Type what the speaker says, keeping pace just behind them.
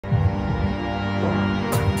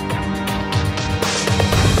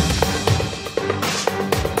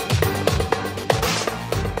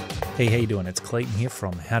Hey, how you doing? It's Clayton here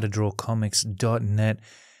from howtodrawcomics.net,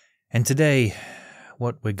 and today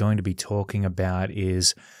what we're going to be talking about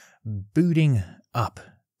is booting up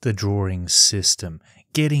the drawing system,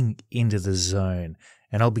 getting into the zone,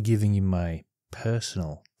 and I'll be giving you my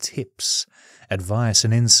personal tips, advice,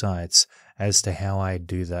 and insights as to how I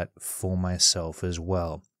do that for myself as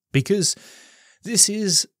well. Because this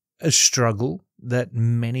is a struggle that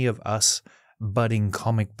many of us budding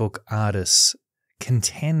comic book artists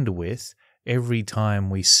contend with every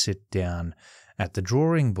time we sit down at the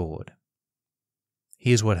drawing board.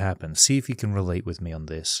 Here's what happens. See if you can relate with me on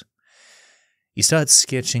this. You start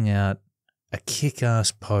sketching out a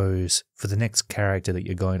kick-ass pose for the next character that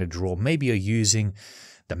you're going to draw. Maybe you're using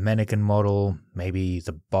the mannequin model, maybe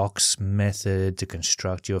the box method to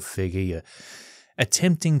construct your figure. You're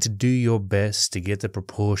attempting to do your best to get the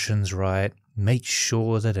proportions right, make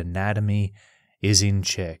sure that anatomy is in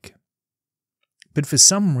check. But for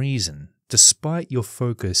some reason, despite your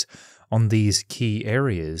focus on these key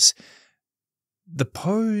areas, the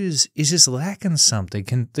pose is just lacking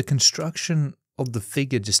something. The construction of the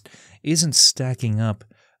figure just isn't stacking up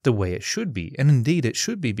the way it should be. And indeed it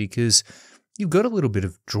should be, because you've got a little bit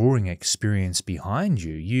of drawing experience behind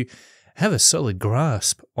you. You have a solid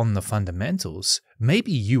grasp on the fundamentals.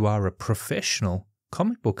 Maybe you are a professional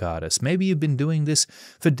comic book artist. Maybe you've been doing this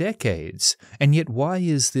for decades, and yet why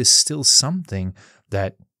is this still something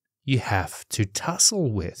that you have to tussle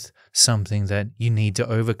with, something that you need to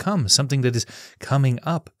overcome, something that is coming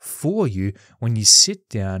up for you when you sit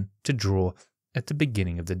down to draw at the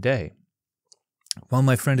beginning of the day? Well,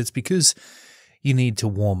 my friend, it's because you need to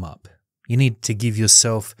warm up. You need to give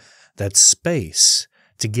yourself that space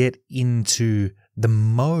to get into the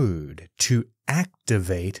mode, to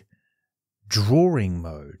activate drawing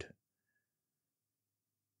mode.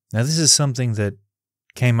 Now, this is something that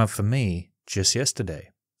came up for me just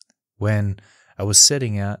yesterday when I was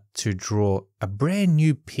setting out to draw a brand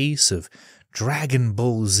new piece of Dragon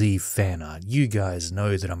Ball Z fan art. You guys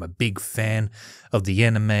know that I'm a big fan of the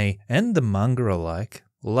anime and the manga alike.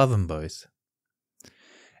 Love them both.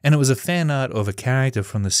 And it was a fan art of a character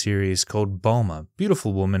from the series called Bulma,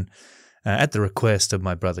 beautiful woman. At the request of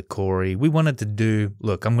my brother Corey, we wanted to do,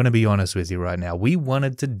 look, I'm going to be honest with you right now, we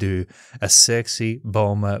wanted to do a sexy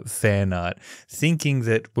Bulma fan art, thinking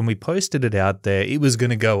that when we posted it out there, it was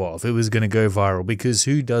going to go off, it was going to go viral, because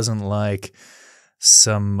who doesn't like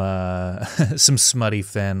some smutty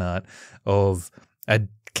fan art of a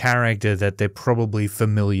character that they're probably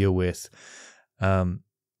familiar with?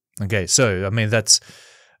 Okay, so, I mean, that's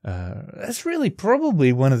really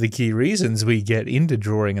probably one of the key reasons we get into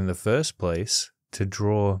drawing in the first place, to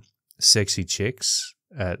draw sexy chicks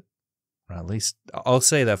at least I'll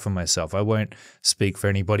say that for myself. I won't speak for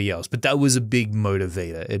anybody else, but that was a big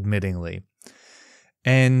motivator, admittingly.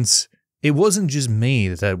 And it wasn't just me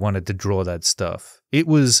that wanted to draw that stuff. It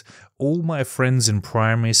was all my friends in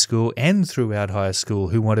primary school and throughout high school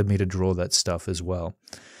who wanted me to draw that stuff as well.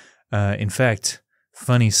 In fact,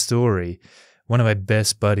 funny story, one of my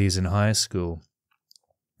best buddies in high school,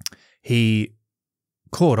 he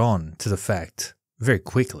caught on to the fact very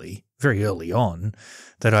quickly, very early on,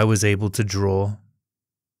 that I was able to draw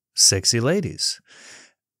sexy ladies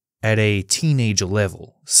at a teenager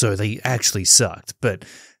level. So they actually sucked. But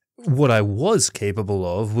what I was capable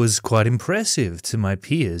of was quite impressive to my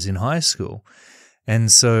peers in high school. And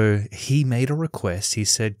so he made a request. He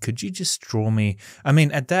said, could you just draw me? I mean,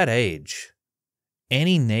 at that age,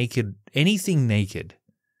 anything naked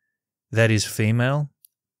that is female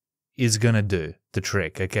is going to do the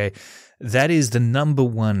trick, okay? That is the number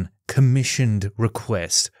one commissioned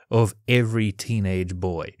request of every teenage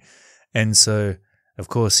boy. And so, of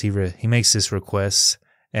course, he makes this request,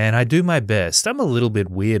 and I do my best. I'm a little bit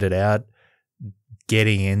weirded out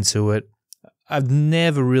getting into it. I've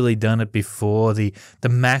never really done it before. The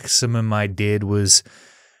maximum I did was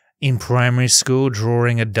in primary school,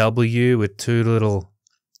 drawing a W with two little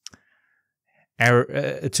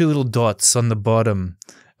dots on the bottom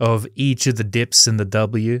of each of the dips in the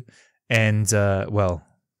W, and well,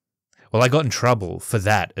 I got in trouble for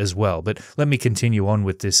that as well. But let me continue on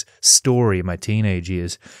with this story of my teenage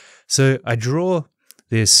years. So I draw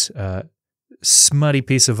this smutty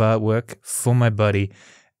piece of artwork for my buddy,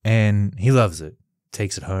 and he loves it.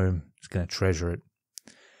 Takes it home. He's going to treasure it.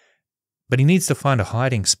 But he needs to find a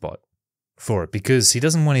hiding spot for it, because he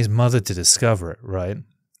doesn't want his mother to discover it, right?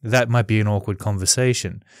 That might be an awkward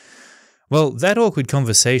conversation. Well, that awkward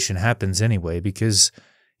conversation happens anyway, because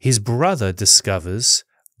his brother discovers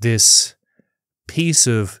this piece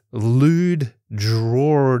of lewd,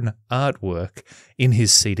 drawn artwork in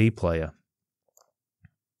his CD player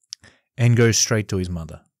and goes straight to his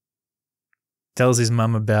mother. tells his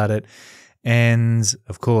mum about it. And,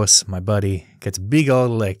 of course, my buddy gets a big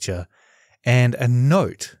old lecture and a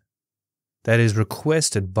note that is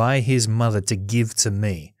requested by his mother to give to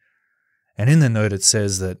me. And in the note it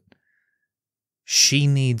says that she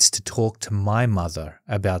needs to talk to my mother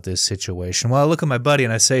about this situation. Well, I look at my buddy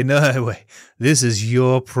and I say, no way, this is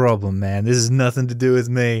your problem, man. This has nothing to do with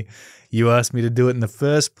me. You asked me to do it in the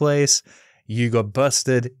first place. You got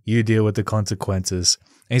busted. You deal with the consequences.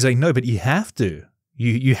 And he's like, no, but you have to.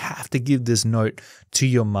 You have to give this note to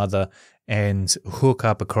your mother and hook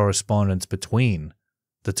up a correspondence between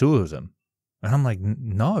the two of them. And I'm like,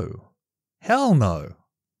 no. Hell no.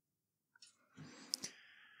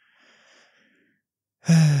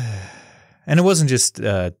 And it wasn't just,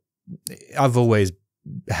 I've always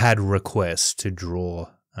had requests to draw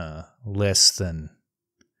less than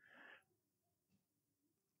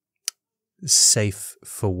safe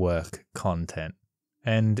for work content.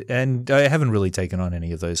 And I haven't really taken on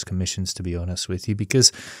any of those commissions, to be honest with you,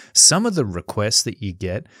 because some of the requests that you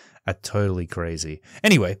get are totally crazy.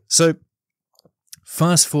 Anyway, so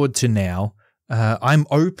fast forward to now, I'm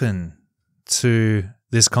open to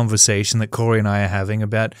this conversation that Corey and I are having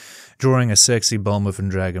about drawing a sexy Bulma from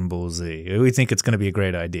Dragon Ball Z. We think it's going to be a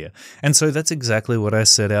great idea. And so that's exactly what I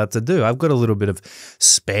set out to do. I've got a little bit of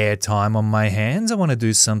spare time on my hands. I want to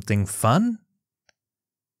do something fun.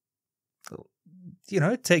 You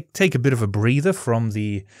know, take a bit of a breather from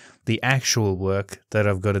the actual work that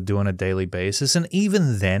I've got to do on a daily basis. And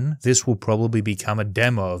even then, this will probably become a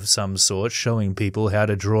demo of some sort, showing people how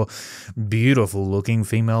to draw beautiful looking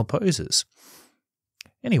female poses.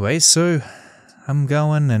 Anyway, so I'm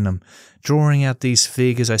going and I'm drawing out these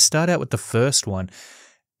figures. I start out with the first one,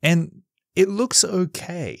 and it looks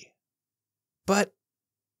okay, but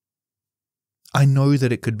I know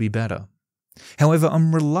that it could be better. However,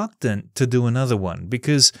 I'm reluctant to do another one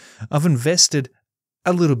because I've invested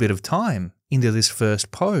a little bit of time into this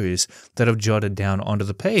first pose that I've jotted down onto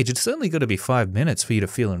the page. It's only got to be 5 minutes for you to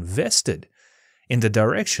feel invested in the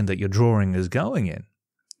direction that your drawing is going in.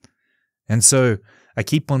 And so I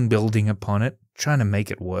keep on building upon it, trying to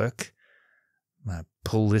make it work. I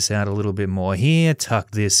pull this out a little bit more here,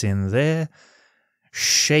 tuck this in there,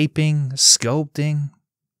 shaping, sculpting.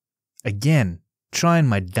 Again, trying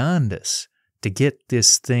my darndest to get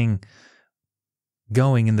this thing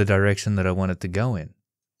going in the direction that I want it to go in.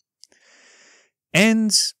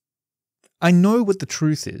 And I know what the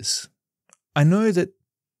truth is. I know that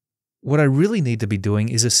what I really need to be doing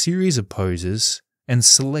is a series of poses and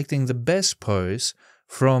selecting the best pose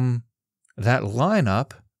from that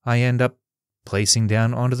lineup I end up placing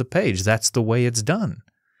down onto the page. That's the way it's done.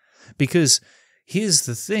 Because here's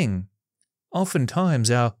the thing.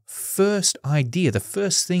 Oftentimes our first idea, the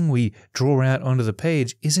first thing we draw out onto the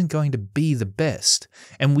page isn't going to be the best.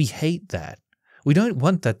 And we hate that. We don't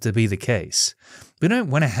want that to be the case. We don't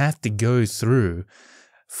want to have to go through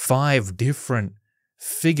 5 different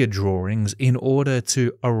figure drawings in order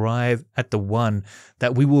to arrive at the one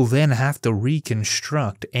that we will then have to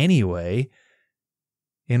reconstruct anyway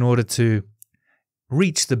in order to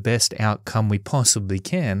reach the best outcome we possibly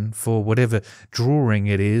can for whatever drawing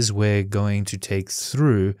it is we're going to take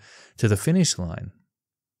through to the finish line.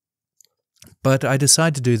 But I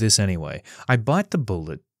decide to do this anyway. I bite the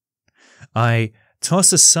bullet. I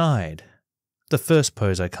toss aside the first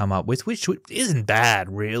pose I come up with, which isn't bad,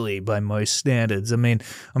 really, by most standards. I mean,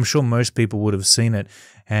 I'm sure most people would have seen it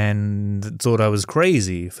and thought I was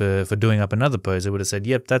crazy for doing up another pose. They would have said,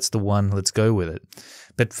 yep, that's the one, let's go with it.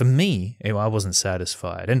 But for me, I wasn't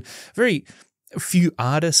satisfied. And very few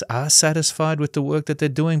artists are satisfied with the work that they're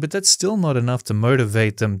doing, but that's still not enough to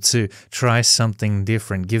motivate them to try something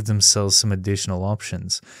different, give themselves some additional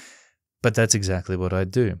options. But that's exactly what I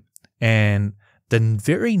do. And the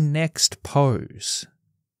very next pose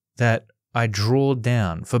that I draw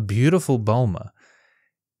down for beautiful Bulma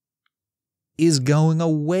is going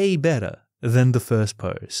way better than the first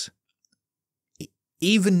pose.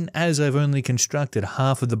 Even as I've only constructed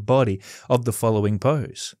half of the body of the following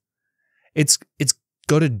pose. It's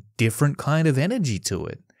got a different kind of energy to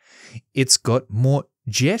it. It's got more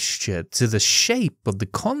gesture to the shape of the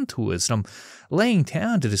contours. I'm laying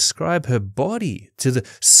down to describe her body, to the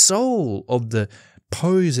soul of the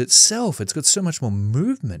pose itself. It's got so much more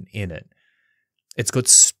movement in it. It's got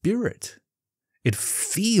spirit. It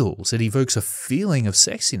evokes a feeling of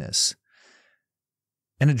sexiness.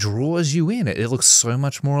 And it draws you in. It looks so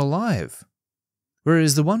much more alive.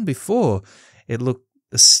 Whereas the one before, it looked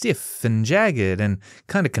stiff and jagged and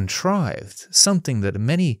kind of contrived. Something that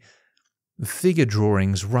many figure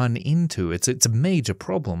drawings run into. It's a major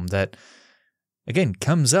problem that, again,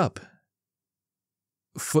 comes up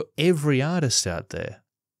for every artist out there.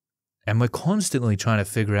 And we're constantly trying to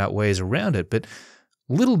figure out ways around it. But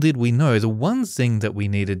little did we know, the one thing that we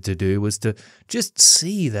needed to do was to just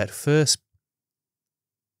see that first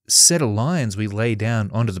set of lines we lay down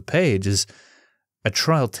onto the page as a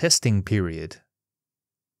trial testing period.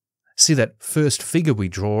 See that first figure we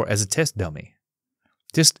draw as a test dummy.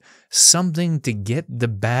 Just something to get the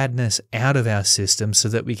badness out of our system so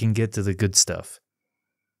that we can get to the good stuff.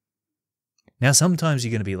 Now, sometimes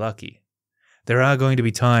you're going to be lucky. There are going to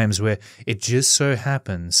be times where it just so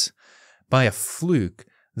happens by a fluke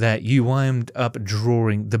that you wind up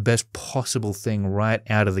drawing the best possible thing right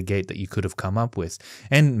out of the gate that you could have come up with.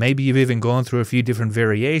 And maybe you've even gone through a few different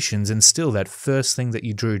variations and still that first thing that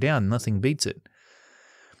you drew down, nothing beats it.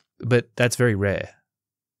 But that's very rare.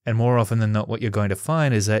 And more often than not, what you're going to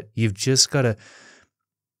find is that you've just got to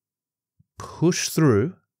push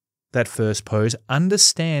through that first pose,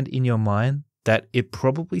 understand in your mind that it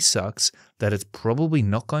probably sucks, that it's probably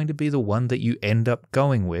not going to be the one that you end up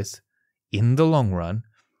going with in the long run.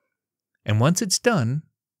 And once it's done,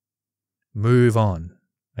 move on,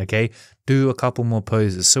 okay? Do a couple more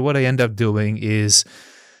poses. So what I end up doing is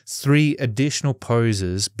 3 additional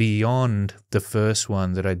poses beyond the first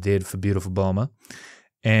one that I did for Beautiful Balmer.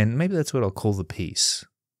 And maybe that's what I'll call the piece.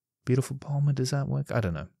 Beautiful Balmer, does that work? I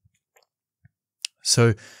don't know.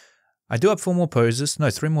 So I do have 3 more poses.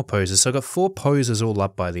 So I got 4 poses all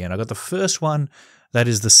up by the end. I got the first one, that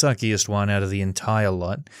is the suckiest one out of the entire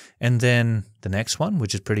lot. And then the next one,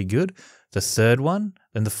 which is pretty good. The third one,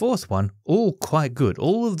 and the fourth one, all quite good.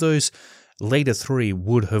 All of those later 3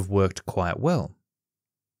 would have worked quite well.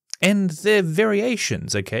 And they're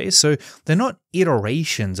variations, okay? So they're not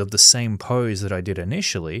iterations of the same pose that I did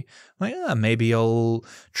initially. Like, maybe I'll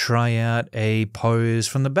try out a pose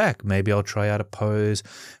from the back. Maybe I'll try out a pose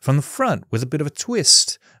from the front with a bit of a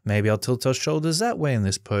twist. Maybe I'll tilt our shoulders that way in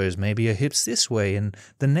this pose. Maybe our hips this way in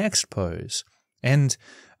the next pose. And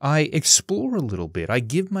I explore a little bit. I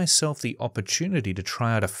give myself the opportunity to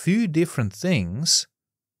try out a few different things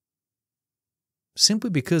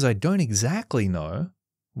simply because I don't exactly know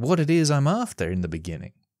what it is I'm after in the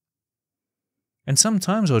beginning. And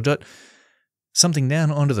sometimes I'll jot something down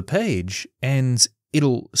onto the page and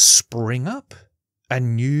it'll spring up a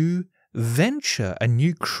new venture, a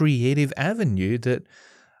new creative avenue that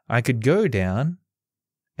I could go down,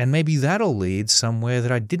 and maybe that'll lead somewhere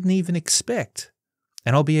that I didn't even expect.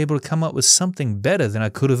 And I'll be able to come up with something better than I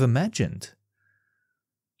could have imagined.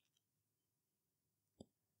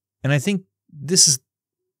 And I think this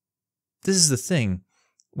is the thing.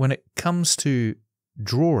 When it comes to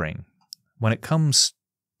drawing, when it comes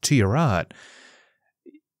to your art,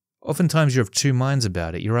 oftentimes you're of 2 minds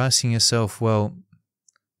about it. You're asking yourself, well,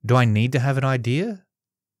 do I need to have an idea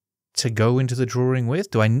to go into the drawing with?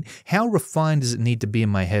 How refined does it need to be in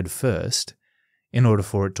my head first in order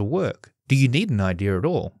for it to work? Do you need an idea at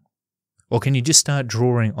all? Or can you just start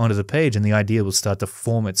drawing onto the page and the idea will start to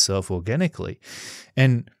form itself organically?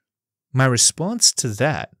 And my response to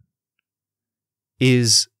that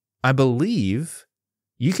is, I believe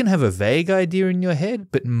you can have a vague idea in your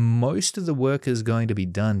head, but most of the work is going to be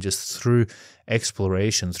done just through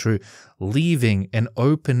exploration, through leaving an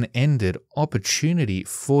open-ended opportunity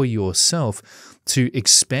for yourself to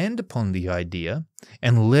expand upon the idea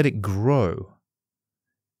and let it grow.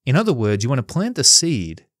 In other words, you want to plant a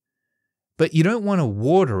seed, but you don't want to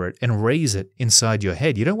water it and raise it inside your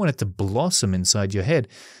head. You don't want it to blossom inside your head.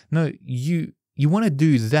 No, you want to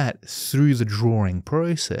do that through the drawing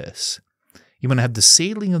process. You want to have the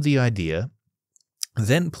seedling of the idea,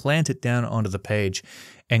 then plant it down onto the page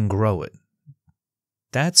and grow it.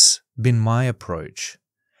 That's been my approach.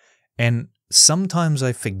 And sometimes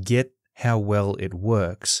I forget how well it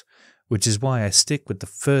works, which is why I stick with the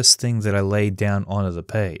first thing that I lay down onto the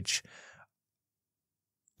page.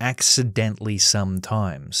 Accidentally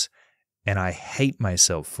sometimes. And I hate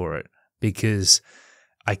myself for it because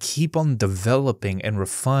I keep on developing and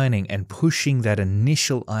refining and pushing that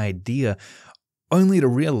initial idea only to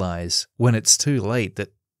realize when it's too late that,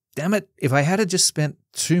 damn it, if I had just spent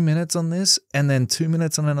 2 minutes on this and then 2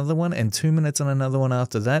 minutes on another one and 2 minutes on another one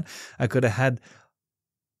after that, I could have had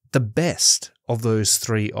the best of those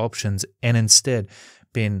 3 options and instead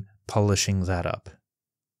been polishing that up.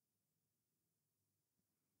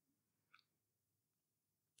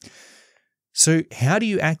 So how do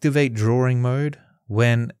you activate drawing mode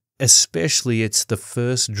when especially it's the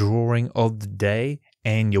first drawing of the day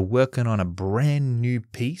and you're working on a brand new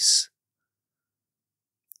piece?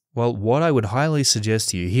 Well, what I would highly suggest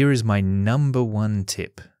to you, here is my number 1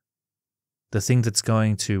 tip. The thing that's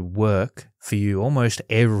going to work for you almost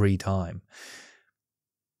every time.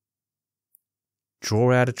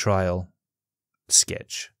 draw out a trial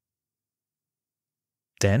sketch.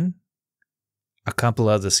 Then a couple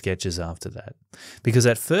other sketches after that. Because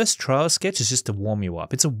that first trial sketch is just to warm you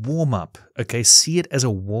up. It's a warm-up, okay? See it as a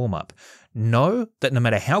warm-up. Know that no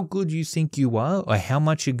matter how good you think you are or how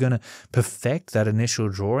much you're going to perfect that initial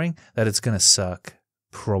drawing, that it's going to suck,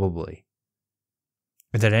 probably.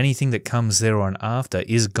 And that anything that comes there on after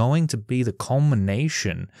is going to be the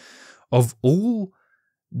culmination of all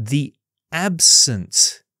the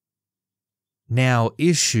absent now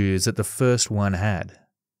issues that the first one had.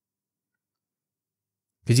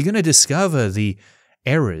 Because you're going to discover the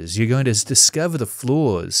errors, you're going to discover the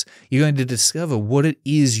flaws, you're going to discover what it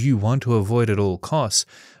is you want to avoid at all costs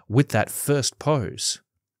with that first pose,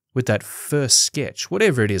 with that first sketch,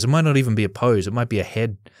 whatever it is. It might not even be a pose, it might be a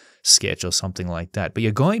head sketch or something like that. But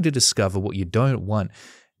you're going to discover what you don't want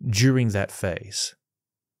during that phase.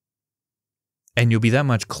 And you'll be that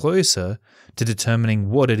much closer to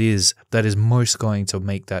determining what it is that is most going to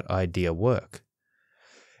make that idea work.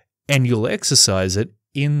 And you'll exercise it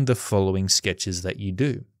in the following sketches that you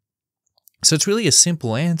do. So it's really a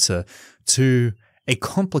simple answer to a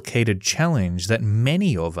complicated challenge that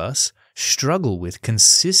many of us struggle with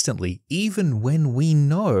consistently, even when we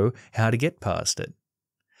know how to get past it.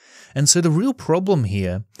 And so the real problem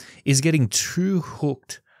here is getting too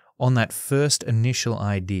hooked on that first initial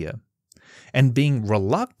idea and being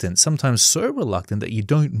reluctant, sometimes so reluctant that you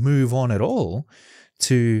don't move on at all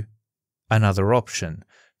to another option,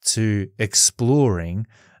 to exploring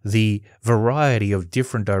the variety of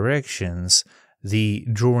different directions the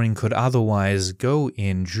drawing could otherwise go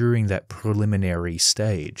in during that preliminary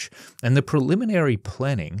stage. And the preliminary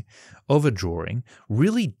planning of a drawing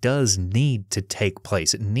really does need to take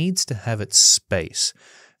place. It needs to have its space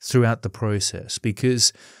throughout the process,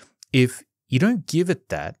 because if you don't give it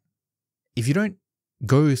that, if you don't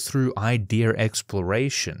go through idea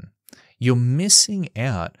exploration, you're missing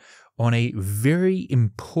out on a very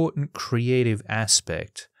important creative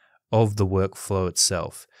aspect of the workflow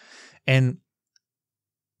itself. And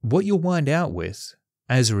what you'll wind out with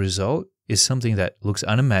as a result is something that looks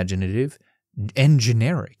unimaginative and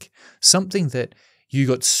generic, something that you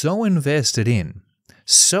got so invested in,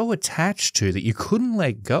 so attached to that you couldn't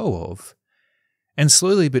let go of, and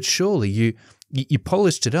slowly but surely you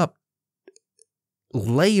polished it up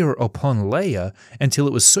layer upon layer until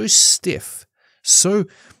it was so stiff, so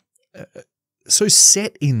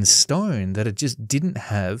set in stone that it just didn't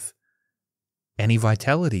have any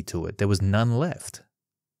vitality to it. There was none left.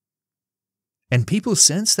 And people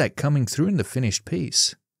sense that coming through in the finished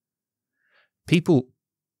piece. People,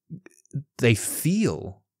 they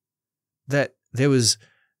feel that there was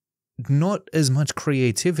not as much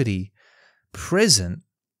creativity present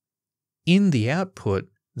in the output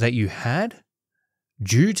that you had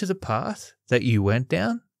due to the path that you went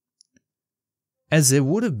down as there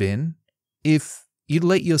would have been if you'd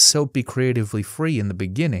let yourself be creatively free in the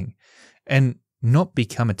beginning and not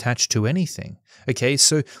become attached to anything. Okay,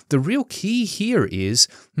 so the real key here is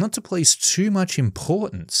not to place too much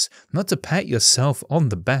importance, not to pat yourself on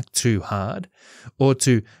the back too hard, or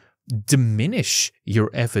to diminish your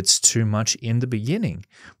efforts too much in the beginning,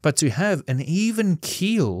 but to have an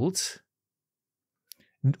even-keeled,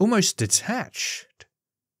 almost detached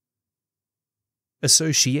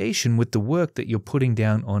association with the work that you're putting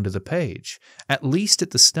down onto the page, at least at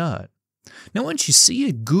the start. Now, once you see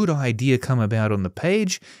a good idea come about on the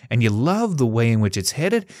page and you love the way in which it's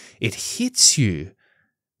headed, it hits you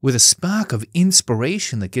with a spark of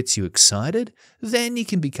inspiration that gets you excited, then you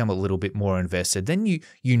can become a little bit more invested. Then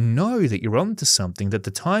you know that you're onto something, that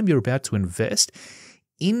the time you're about to invest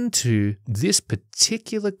into this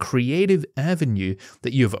particular creative avenue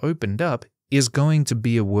that you've opened up is going to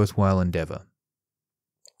be a worthwhile endeavor,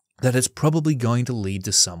 that it's probably going to lead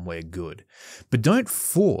to somewhere good. But don't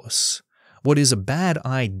force what is a bad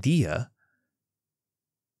idea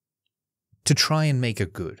to try and make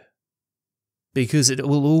it good, because it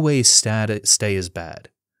will always stay as bad.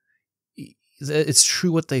 It's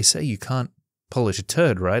true what they say, you can't polish a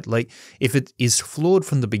turd, right? Like, if it is flawed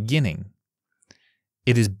from the beginning,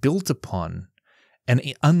 it is built upon an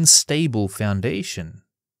unstable foundation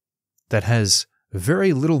that has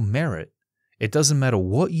very little merit. It doesn't matter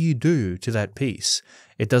what you do to that piece.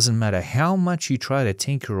 It doesn't matter how much you try to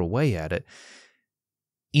tinker away at it.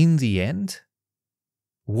 In the end,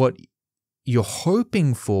 what you're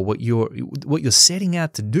hoping for, what you're setting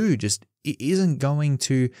out to do, just isn't going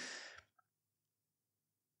to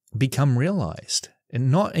become realized.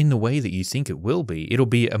 And not in the way that you think it will be. It'll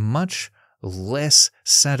be a much less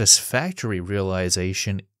satisfactory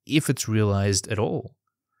realization if it's realized at all.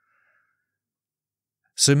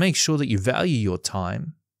 So make sure that you value your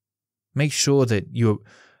time. Make sure that you're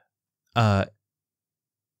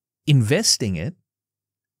investing it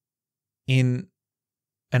in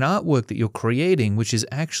an artwork that you're creating which is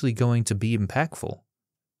actually going to be impactful.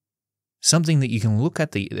 Something that you can look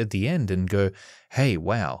at the end and go, hey,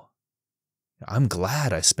 wow, I'm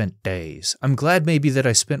glad I spent days. I'm glad maybe that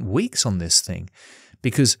I spent weeks on this thing,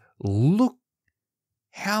 because look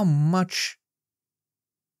how much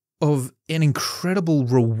of an incredible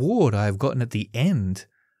reward I've gotten at the end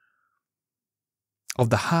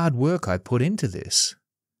of the hard work I put into this.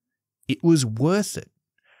 It was worth it.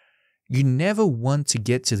 You never want to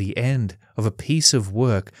get to the end of a piece of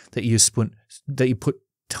work that you put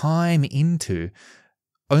time into,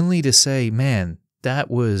 only to say, man, I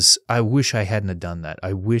wish I hadn't have done that.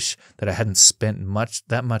 I wish that I hadn't spent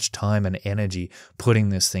that much time and energy putting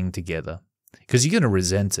this thing together. Because you're going to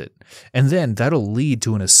resent it. And then that'll lead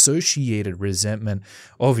to an associated resentment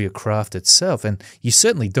of your craft itself. And you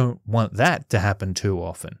certainly don't want that to happen too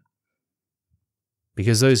often.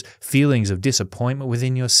 Because those feelings of disappointment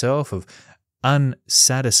within yourself, of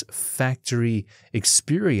unsatisfactory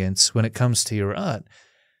experience when it comes to your art,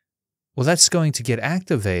 well, that's going to get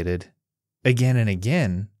activated again and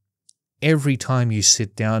again every time you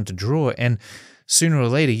sit down to draw. And sooner or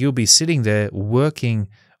later, you'll be sitting there working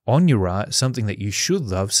on your art, something that you should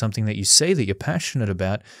love, something that you say that you're passionate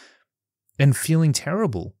about, and feeling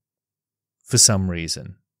terrible for some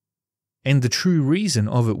reason. And the true reason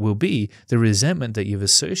of it will be the resentment that you've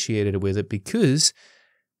associated with it, because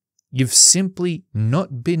you've simply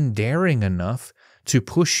not been daring enough to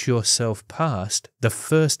push yourself past the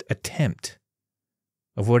first attempt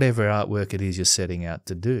of whatever artwork it is you're setting out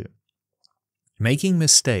to do. Making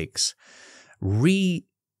mistakes,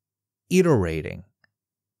 reiterating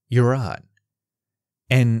your art,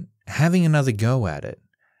 and having another go at it,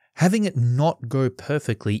 having it not go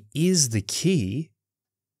perfectly, is the key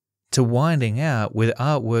to winding out with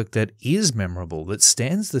artwork that is memorable, that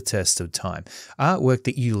stands the test of time, artwork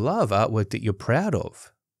that you love, artwork that you're proud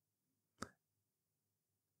of.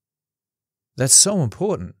 That's so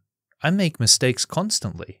important. I make mistakes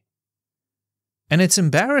constantly. And it's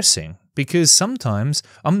embarrassing, because sometimes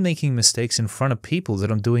I'm making mistakes in front of people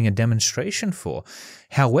that I'm doing a demonstration for.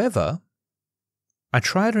 However, I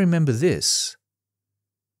try to remember this,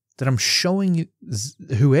 that I'm showing you,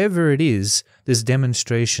 whoever it is, this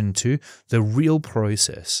demonstration to, the real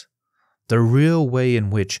process, the real way in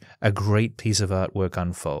which a great piece of artwork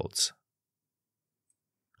unfolds.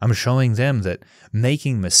 I'm showing them that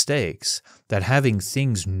making mistakes, that having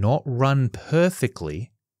things not run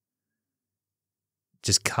perfectly,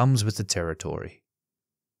 just comes with the territory.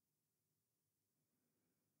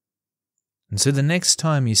 And so the next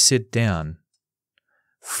time you sit down,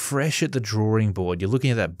 fresh at the drawing board, you're looking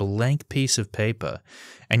at that blank piece of paper,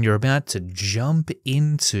 and you're about to jump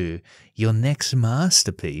into your next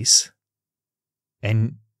masterpiece,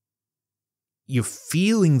 and you're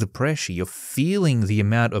feeling the pressure, you're feeling the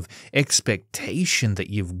amount of expectation that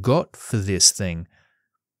you've got for this thing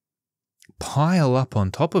pile up on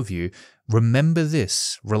top of you. Remember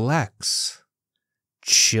this, relax,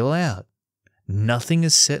 chill out. Nothing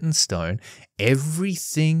is set in stone.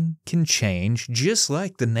 Everything can change, just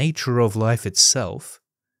like the nature of life itself.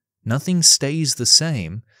 Nothing stays the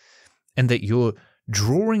same. And that your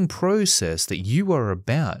drawing process that you are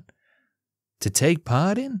about to take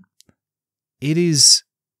part in, it is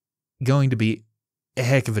going to be a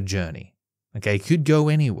heck of a journey. Okay, it could go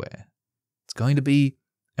anywhere. It's going to be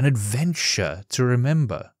an adventure to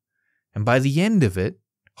remember. And by the end of it,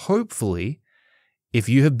 hopefully, if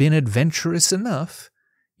you have been adventurous enough,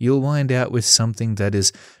 you'll wind out with something that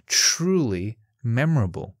is truly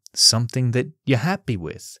memorable, something that you're happy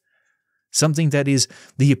with, something that is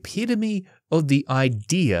the epitome of the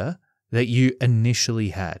idea that you initially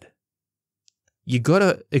had. You got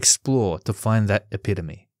to explore to find that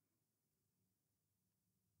epitome.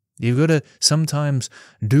 You've got to sometimes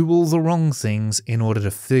do all the wrong things in order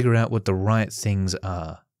to figure out what the right things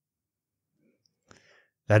are.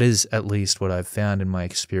 That is at least what I've found in my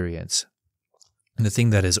experience. And the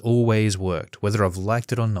thing that has always worked, whether I've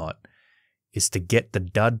liked it or not, is to get the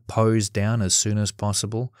dud pose down as soon as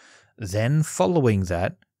possible. Then following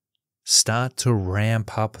that, start to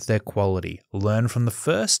ramp up their quality. Learn from the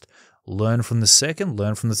first, learn from the second,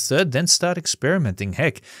 learn from the third, then start experimenting.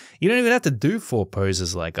 Heck, you don't even have to do 4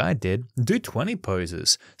 poses like I did. Do 20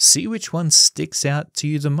 poses. See which one sticks out to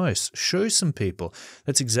you the most. Show some people.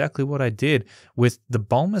 That's exactly what I did with the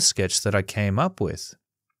Bulma sketch that I came up with.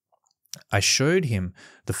 I showed him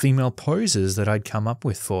the female poses that I'd come up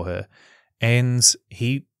with for her, and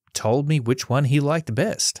he told me which one he liked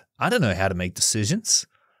best. I don't know how to make decisions.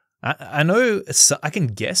 I know I can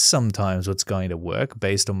guess sometimes what's going to work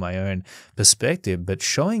based on my own perspective, but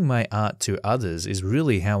showing my art to others is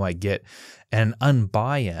really how I get an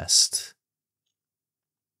unbiased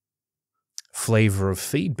flavor of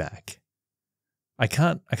feedback. I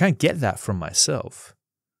can't get that from myself,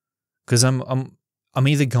 because I'm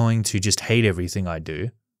either going to just hate everything I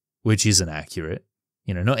do, which isn't accurate.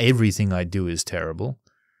 Not everything I do is terrible,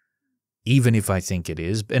 even if I think it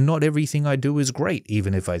is, and not everything I do is great,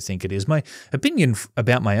 even if I think it is. My opinion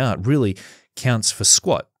about my art really counts for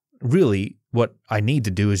squat. Really, what I need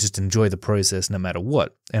to do is just enjoy the process no matter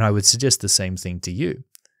what, and I would suggest the same thing to you.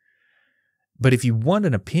 But if you want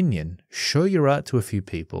an opinion, show your art to a few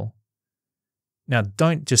people. Now,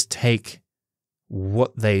 don't just take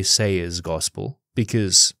what they say as gospel,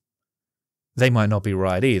 because they might not be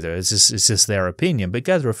right either. It's just their opinion. But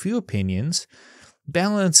gather a few opinions,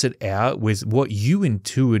 balance it out with what you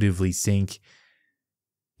intuitively think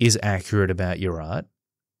is accurate about your art,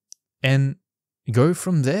 and go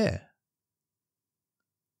from there.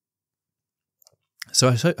 So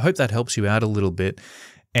I hope that helps you out a little bit.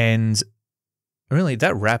 And really,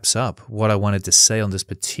 that wraps up what I wanted to say on this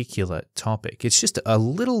particular topic. It's just a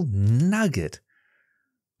little nugget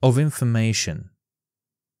of information,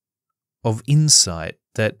 of insight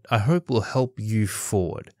that I hope will help you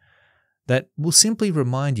forward, that will simply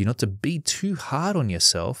remind you not to be too hard on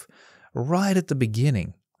yourself right at the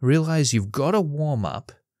beginning. Realize you've got to warm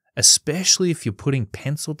up, especially if you're putting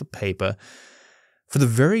pencil to paper for the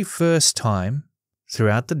very first time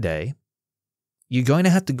throughout the day. You're going to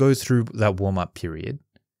have to go through that warm-up period,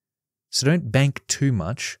 so don't bank too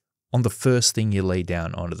much on the first thing you lay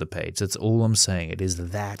down onto the page. That's all I'm saying. It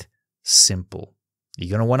is that simple. You're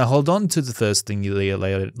going to want to hold on to the first thing you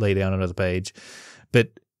lay down onto the page,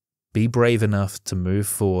 but be brave enough to move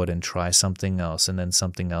forward and try something else, and then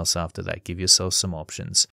something else after that. Give yourself some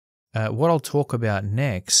options. What I'll talk about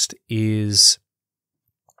next is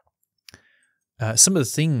some of the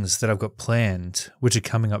things that I've got planned, which are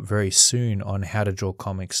coming up very soon on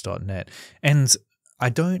howtodrawcomics.net. And I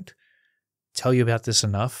don't tell you about this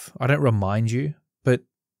enough. I don't remind you, but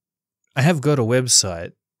I have got a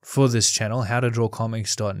website for this channel,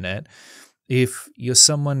 howtodrawcomics.net. If you're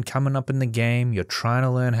someone coming up in the game, you're trying to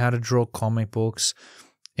learn how to draw comic books,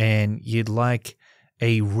 and you'd like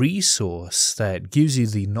a resource that gives you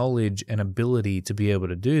the knowledge and ability to be able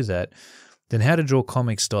to do that, then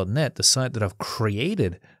howtodrawcomics.net, the site that I've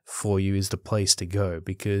created for you, is the place to go,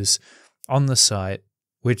 because on the site,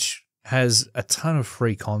 which has a ton of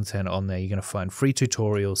free content on there, you're going to find free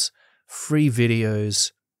tutorials, free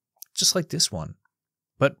videos, just like this one,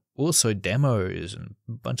 but also demos and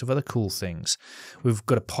a bunch of other cool things. We've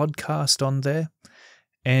got a podcast on there,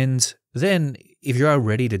 and then if you are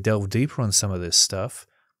ready to delve deeper on some of this stuff,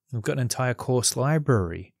 we've got an entire course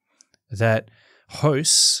library that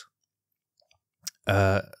hosts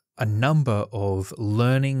a number of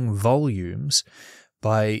learning volumes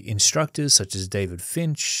by instructors such as David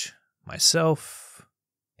Finch, myself,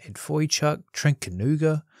 Ed Foychuk, Trent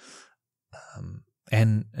Kanuga,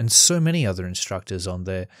 and so many other instructors on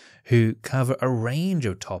there who cover a range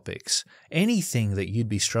of topics, anything that you'd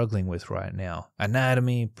be struggling with right now.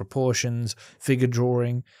 Anatomy, proportions, figure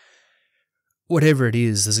drawing, whatever it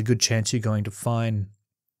is, there's a good chance you're going to find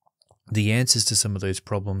the answers to some of those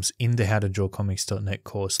problems in the howtodrawcomics.net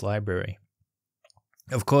course library.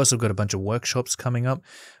 Of course, I've got a bunch of workshops coming up.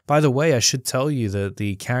 By the way, I should tell you that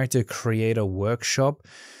the character creator workshop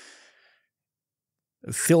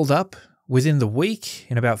filled up within the week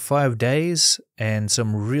in about 5 days, and so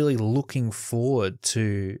I'm really looking forward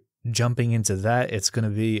to jumping into that. It's going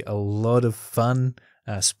to be a lot of fun,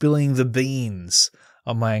 spilling the beans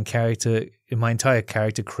on my entire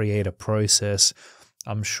character creator process.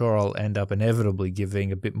 I'm sure I'll end up inevitably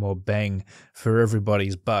giving a bit more bang for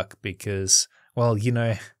everybody's buck because, well,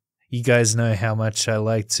 you guys know how much I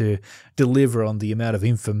like to deliver on the amount of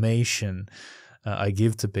information I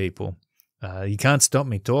give to people. You can't stop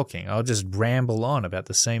me talking. I'll just ramble on about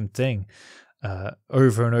the same thing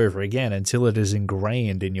over and over again until it is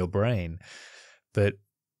ingrained in your brain. But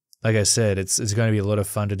like I said, it's going to be a lot of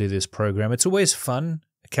fun to do this program. It's always fun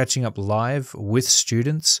catching up live with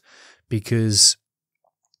students because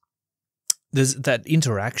there's that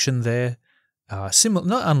interaction there, similar,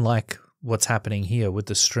 not unlike what's happening here with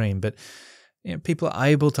the stream, but people are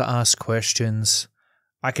able to ask questions.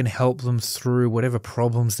 I can help them through whatever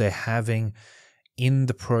problems they're having in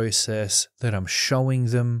the process that I'm showing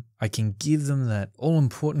them. I can give them that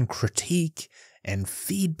all-important critique and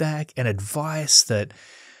feedback and advice that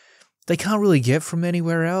they can't really get from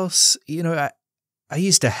anywhere else. I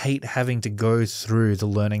used to hate having to go through the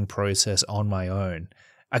learning process on my own.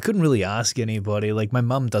 I couldn't really ask anybody. Like, my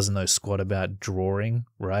mum doesn't know squat about drawing,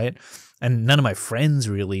 right? And none of my friends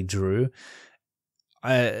really drew.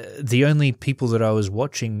 The only people that I was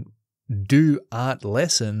watching do art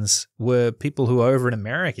lessons were people who are over in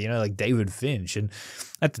America, like David Finch. And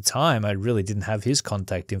at the time, I really didn't have his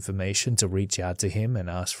contact information to reach out to him and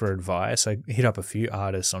ask for advice. I hit up a few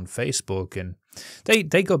artists on Facebook, and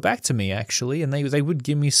they got back to me, actually, and they would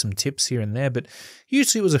give me some tips here and there, but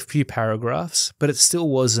usually it was a few paragraphs, but it still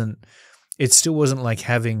wasn't like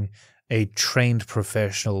having a trained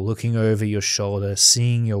professional looking over your shoulder,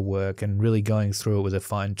 seeing your work, and really going through it with a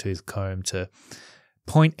fine-tooth comb to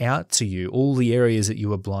point out to you all the areas that you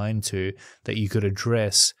were blind to that you could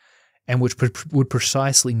address and which would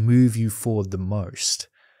precisely move you forward the most.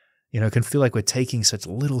 It can feel like we're taking such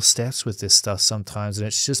little steps with this stuff sometimes, and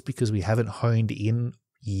it's just because we haven't honed in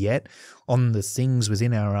yet on the things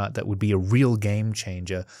within our art that would be a real game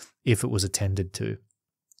changer if it was attended to.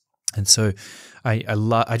 And so I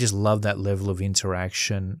just love that level of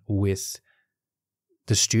interaction with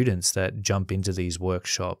the students that jump into these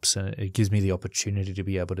workshops, and it gives me the opportunity to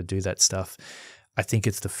be able to do that stuff. I think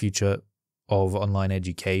it's the future of online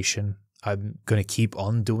education. I'm going to keep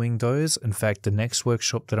on doing those. In fact, the next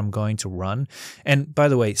workshop that I'm going to run, and by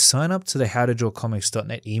the way, sign up to the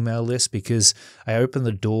howtodrawcomics.net email list, because I open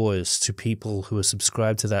the doors to people who are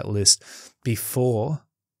subscribed to that list before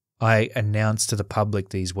I announce to the public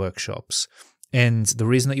these workshops. And the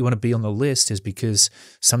reason that you want to be on the list is because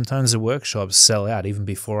sometimes the workshops sell out even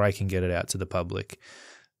before I can get it out to the public.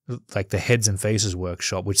 Like the Heads and Faces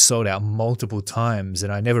workshop, which sold out multiple times,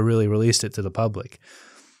 and I never really released it to the public.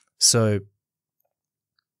 So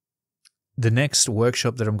the next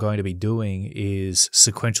workshop that I'm going to be doing is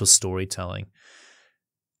sequential storytelling.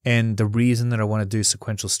 And the reason that I want to do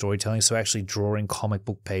sequential storytelling, so actually drawing comic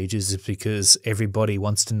book pages, is because everybody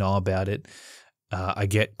wants to know about it. I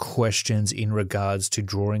get questions in regards to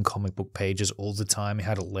drawing comic book pages all the time,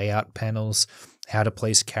 how to lay out panels, how to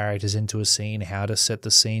place characters into a scene, how to set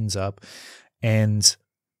the scenes up. And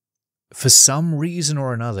for some reason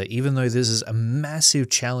or another, even though this is a massive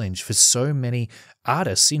challenge for so many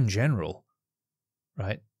artists in general,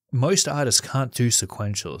 right? Most artists can't do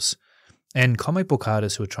sequentials. And comic book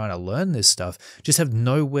artists who are trying to learn this stuff just have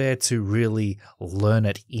nowhere to really learn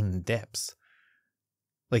it in depth.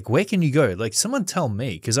 Like, where can you go? Like, someone tell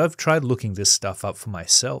me, because I've tried looking this stuff up for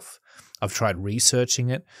myself. I've tried researching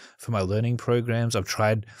it for my learning programs. I've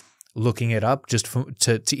tried looking it up just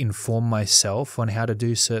to inform myself on how to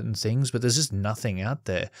do certain things, but there's just nothing out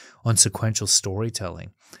there on sequential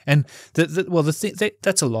storytelling. And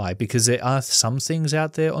that's a lie, because there are some things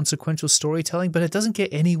out there on sequential storytelling, but it doesn't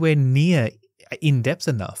get anywhere near in-depth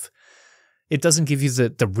enough. It doesn't give you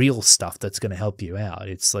the real stuff that's going to help you out.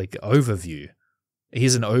 It's like overview.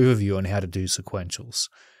 Here's an overview on how to do sequentials.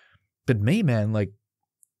 But me, man, like,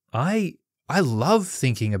 I love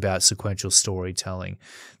thinking about sequential storytelling.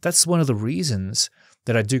 That's one of the reasons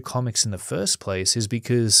that I do comics in the first place, is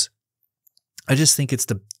because I just think it's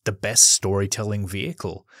the best storytelling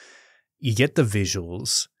vehicle. You get the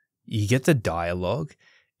visuals, you get the dialogue,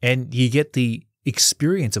 and you get the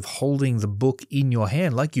experience of holding the book in your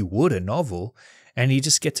hand like you would a novel, and you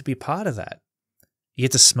just get to be part of that. You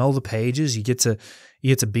get to smell the pages, you get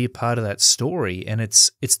to be a part of that story, and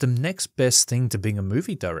it's the next best thing to being a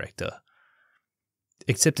movie director.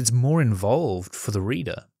 Except it's more involved for the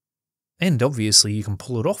reader. And obviously you can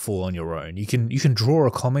pull it off all on your own. You can draw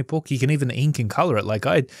a comic book, you can even ink and color it like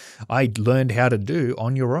I learned how to do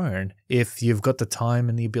on your own if you've got the time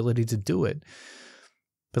and the ability to do it.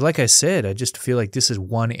 But like I said, I just feel like this is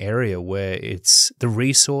one area where it's the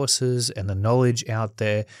resources and the knowledge out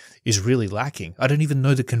there is really lacking. I don't even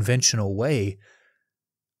know the conventional way,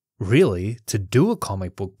 really, to do a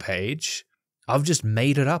comic book page. I've just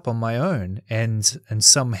made it up on my own, and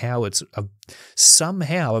somehow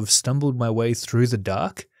I've stumbled my way through the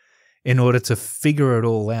dark in order to figure it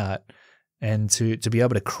all out and to be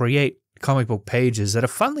able to create comic book pages that are,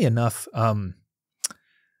 funnily enough,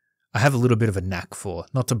 I have a little bit of a knack for,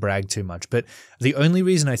 not to brag too much, but the only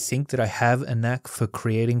reason I think that I have a knack for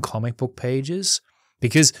creating comic book pages,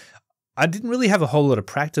 because I didn't really have a whole lot of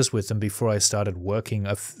practice with them before I started working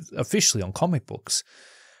officially on comic books.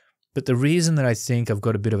 But the reason that I think I've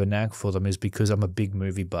got a bit of a knack for them is because I'm a big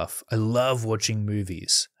movie buff. I love watching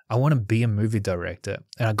movies. I want to be a movie director.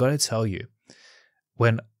 And I got to tell you,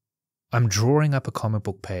 when I'm drawing up a comic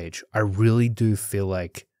book page, I really do feel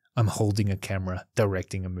like I'm holding a camera,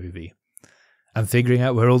 directing a movie. I'm figuring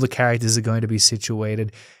out where all the characters are going to be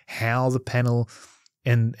situated, how the panel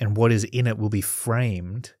and what is in it will be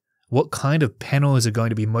framed, what kind of panels are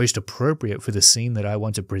going to be most appropriate for the scene that I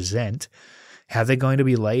want to present, how they're going to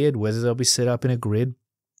be layered, whether they'll be set up in a grid.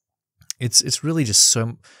 It's really just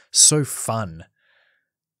so fun.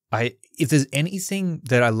 If there's anything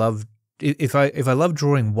that I love, if I love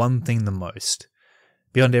drawing one thing the most,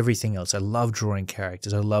 beyond everything else, I love drawing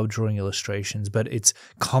characters, I love drawing illustrations, but it's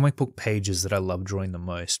comic book pages that I love drawing the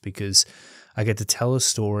most, because I get to tell a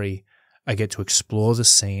story, I get to explore the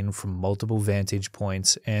scene from multiple vantage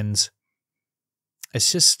points, and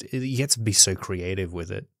it's just, you get to be so creative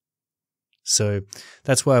with it. So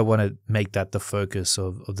that's why I want to make that the focus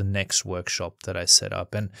of the next workshop that I set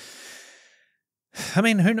up. And I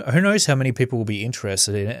mean, who knows how many people will be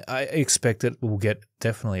interested in it. I expect that we'll get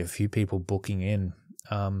definitely a few people booking in,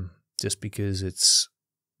 just because it's,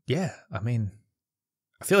 yeah, I mean,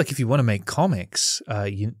 I feel like if you want to make comics,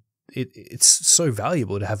 it's so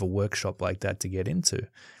valuable to have a workshop like that to get into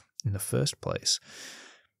in the first place.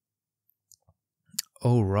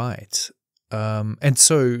 All right. And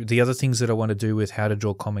so the other things that I want to do with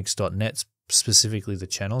howtodrawcomics.net, specifically the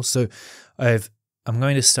channel. So I'm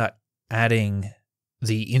going to start adding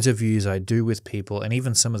the interviews I do with people, and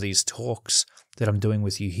even some of these talks that I'm doing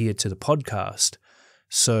with you here, to the podcast.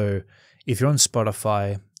 So if you're on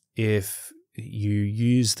Spotify, if you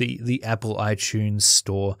use the Apple iTunes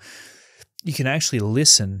store, you can actually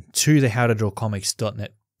listen to the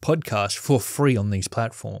howtodrawcomics.net podcast for free on these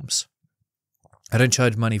platforms. I don't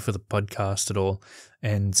charge money for the podcast at all,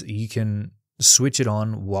 and you can switch it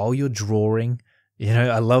on while you're drawing. You know,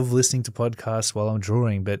 I love listening to podcasts while I'm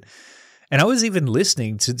drawing, and I was even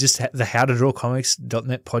listening to just the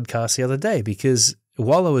howtodrawcomics.net podcast the other day, because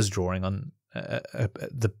while I was drawing on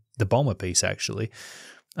the bomber piece, actually,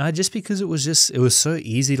 just because it was so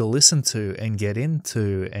easy to listen to and get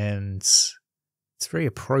into, and it's very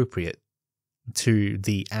appropriate to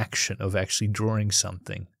the action of actually drawing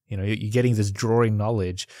something. You know, you're getting this drawing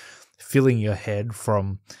knowledge filling your head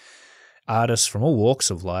from artists from all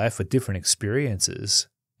walks of life with different experiences.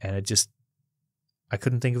 And I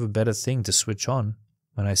couldn't think of a better thing to switch on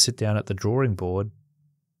when I sit down at the drawing board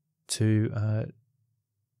to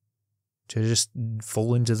just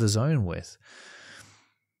fall into the zone with.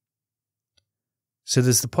 So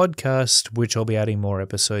there's the podcast, which I'll be adding more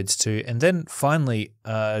episodes to. And then finally,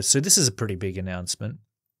 so this is a pretty big announcement.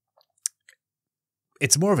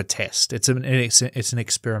 It's more of a test. It's an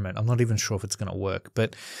experiment. I'm not even sure if it's going to work.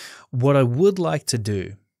 But what I would like to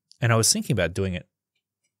do, and I was thinking about doing it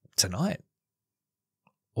tonight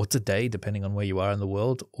or today, depending on where you are in the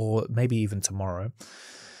world, or maybe even tomorrow.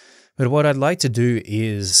 But what I'd like to do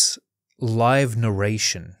is live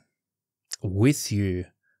narration with you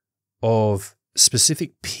of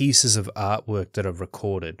specific pieces of artwork that I've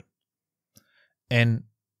recorded. And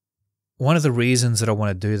one of the reasons that I want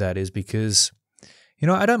to do that is because, you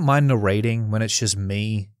know, I don't mind narrating when it's just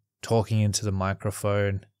me talking into the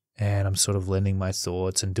microphone and I'm sort of lending my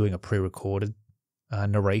thoughts and doing a pre-recorded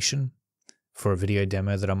narration for a video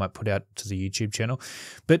demo that I might put out to the YouTube channel.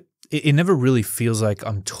 But it never really feels like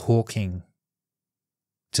I'm talking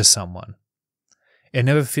to someone. It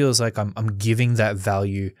never feels like I'm giving that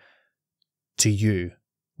value to you,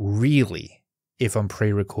 really, if I'm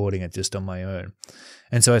pre-recording it just on my own.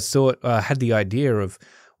 And so I thought, I had the idea of,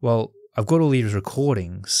 well, I've got all these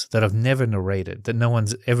recordings that I've never narrated, that no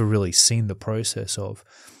one's ever really seen the process of.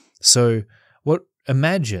 So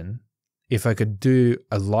imagine if I could do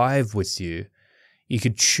a live with you, you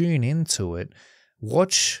could tune into it,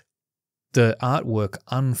 watch the artwork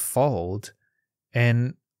unfold,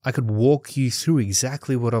 and I could walk you through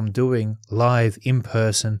exactly what I'm doing live in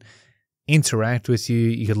person, interact with you.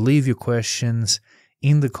 You could leave your questions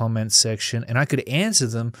in the comments section and I could answer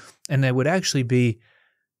them, and they would actually be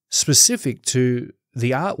specific to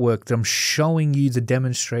the artwork that I'm showing you the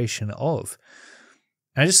demonstration of.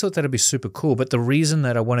 And I just thought that'd be super cool. But the reason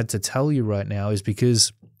that I wanted to tell you right now is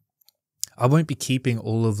because I won't be keeping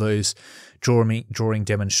all of those drawing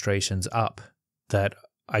demonstrations up that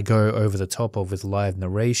I go over the top of with live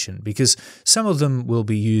narration, because some of them will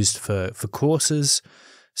be used for courses,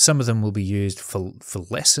 some of them will be used for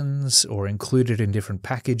lessons or included in different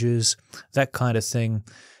packages, that kind of thing.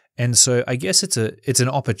 And so I guess it's an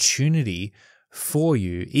opportunity for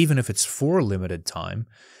you, even if it's for a limited time,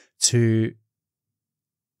 to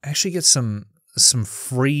actually get some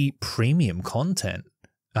free premium content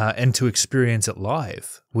and to experience it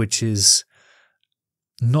live, which is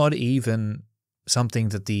not even something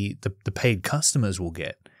that the paid customers will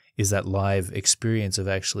get, is that live experience of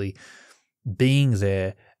actually being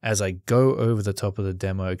there as I go over the top of the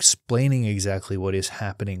demo, explaining exactly what is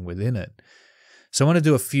happening within it. So I want to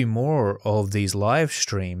do a few more of these live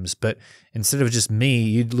streams, but instead of just me,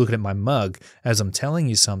 you looking at my mug as I'm telling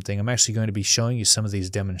you something, I'm actually going to be showing you some of these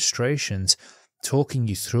demonstrations talking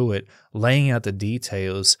you through it, laying out the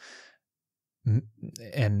details,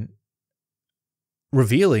 and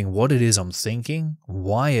revealing what it is I'm thinking,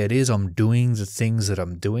 why it is I'm doing the things that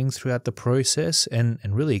I'm doing throughout the process, and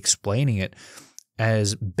really explaining it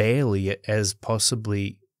as barely as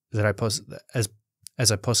possibly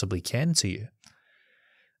as I possibly can to you.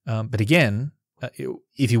 But again,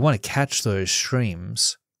 if you want to catch those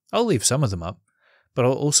streams, I'll leave some of them up, but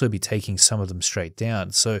I'll also be taking some of them straight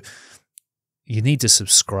down. So you need to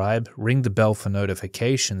subscribe, ring the bell for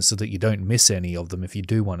notifications so that you don't miss any of them if you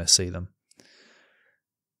do want to see them.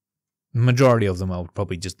 Majority of them I'll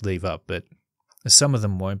probably just leave up, but some of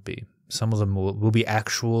them won't be. Some of them will be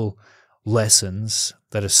actual lessons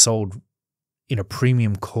that are sold in a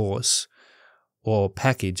premium course or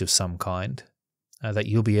package of some kind that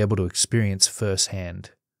you'll be able to experience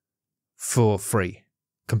firsthand for free,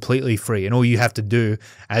 completely free. And all you have to do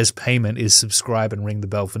as payment is subscribe and ring the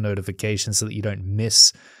bell for notifications so that you don't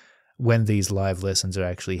miss when these live lessons are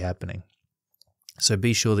actually happening. So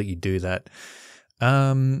be sure that you do that.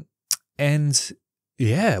 And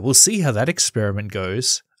yeah, we'll see how that experiment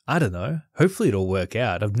goes. I don't know. Hopefully it'll work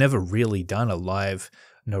out. I've never really done a live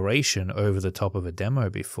narration over the top of a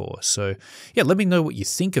demo before. So yeah, let me know what you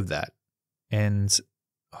think of that. And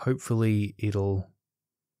hopefully it'll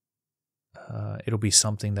be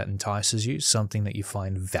something that entices you, something that you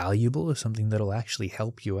find valuable, or something that'll actually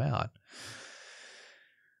help you out.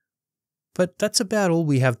 But that's about all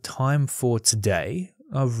we have time for today.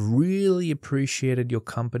 I've really appreciated your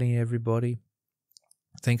company, everybody.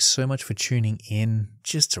 Thanks so much for tuning in.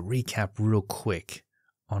 Just to recap real quick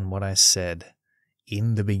on what I said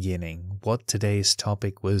in the beginning, what today's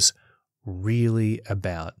topic was really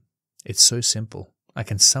about. It's so simple. I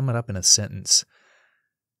can sum it up in a sentence.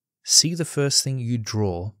 See the first thing you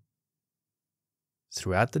draw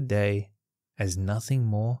throughout the day as nothing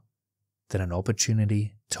more than an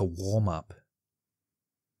opportunity to warm up.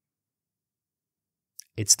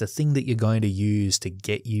 It's the thing that you're going to use to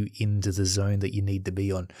get you into the zone that you need to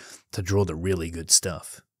be on to draw the really good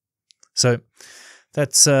stuff. So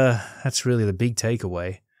that's really the big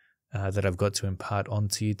takeaway that I've got to impart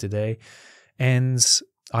onto you today. And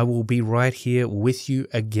I will be right here with you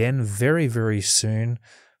again very, very soon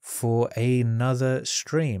for another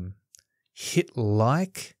stream. Hit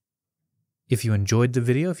like if you enjoyed the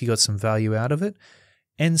video, if you got some value out of it,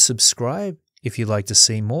 and subscribe if you'd like to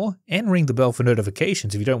see more, and ring the bell for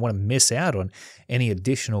notifications if you don't want to miss out on any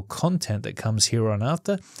additional content that comes here on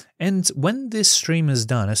after. And when this stream is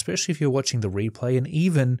done, especially if you're watching the replay, and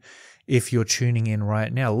even if you're tuning in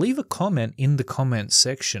right now, leave a comment in the comments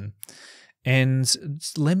section and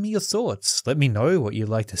let me your thoughts. Let me know what you'd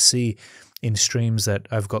like to see in streams that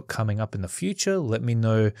I've got coming up in the future. Let me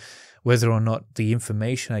know whether or not the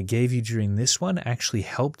information I gave you during this one actually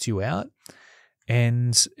helped you out.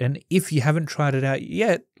 And if you haven't tried it out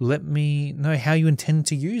yet, let me know how you intend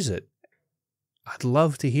to use it. I'd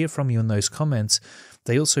love to hear from you in those comments.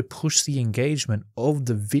 They also push the engagement of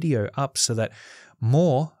the video up so that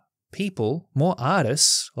more people, more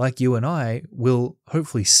artists like you and I will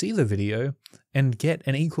hopefully see the video and get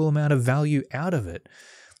an equal amount of value out of it.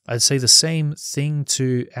 I'd say the same thing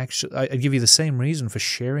I'd give you the same reason for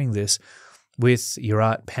sharing this with your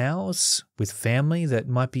art pals, with family that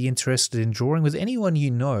might be interested in drawing, with anyone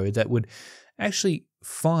you know that would actually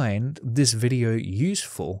find this video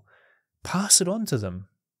useful. Pass it on to them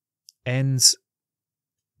and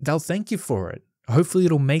they'll thank you for it. Hopefully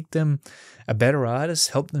it'll make them a better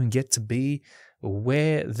artist, help them get to be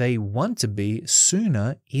where they want to be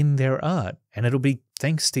sooner in their art. And it'll be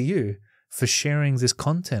thanks to you for sharing this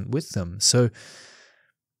content with them. So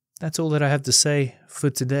that's all that I have to say for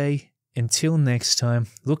today. Until next time,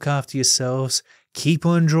 look after yourselves, keep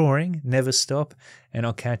on drawing, never stop, and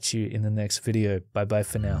I'll catch you in the next video. Bye-bye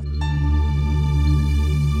for now.